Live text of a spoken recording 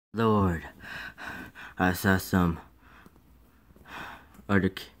Lord, I saw some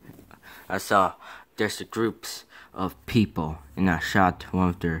other. I saw there's groups of people, and I shot one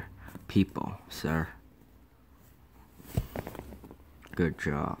of their people, sir. Good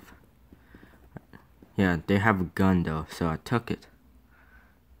job. Yeah, they have a gun though, so I took it.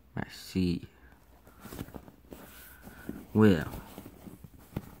 I see. Well,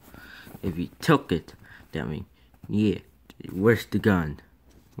 if you took it, that means, yeah, where's the gun?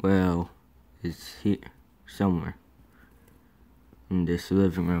 Well, it's here, somewhere. In this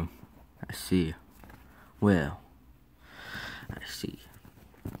living room. I see. Well, I see.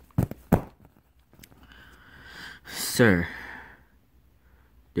 Sir,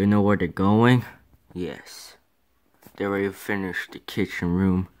 do you know where they're going? Yes. They already finished the kitchen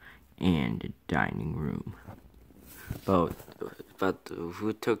room and the dining room. But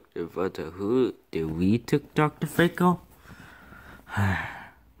who did we took Dr. Fickle?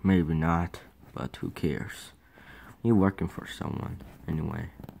 Maybe not, but who cares? We're working for someone,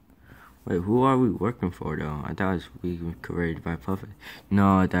 anyway. Wait, who are we working for, though? I thought we were created by Puppet.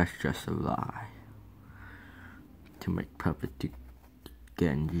 No, that's just a lie. To make Puppet to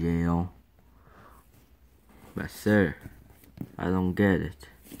get in jail. But, sir, I don't get it.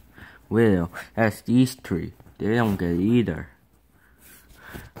 Well, that's these three. They don't get it either.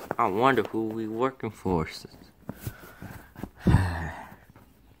 I wonder who we working for.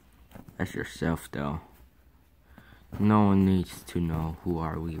 That's yourself, though. No one needs to know who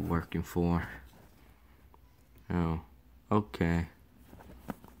are we working for. Oh, okay.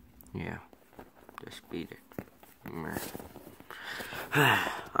 Yeah, just beat it.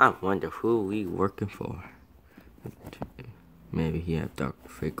 I wonder who we working for. Maybe he have Dr.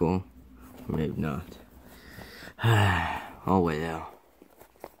 Fickle, or maybe not. Oh well.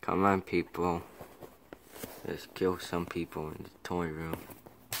 Come on, people. Let's kill some people in the toy room.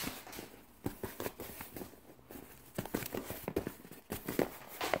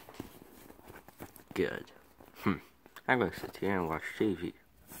 Good. I'm gonna sit here and watch TV.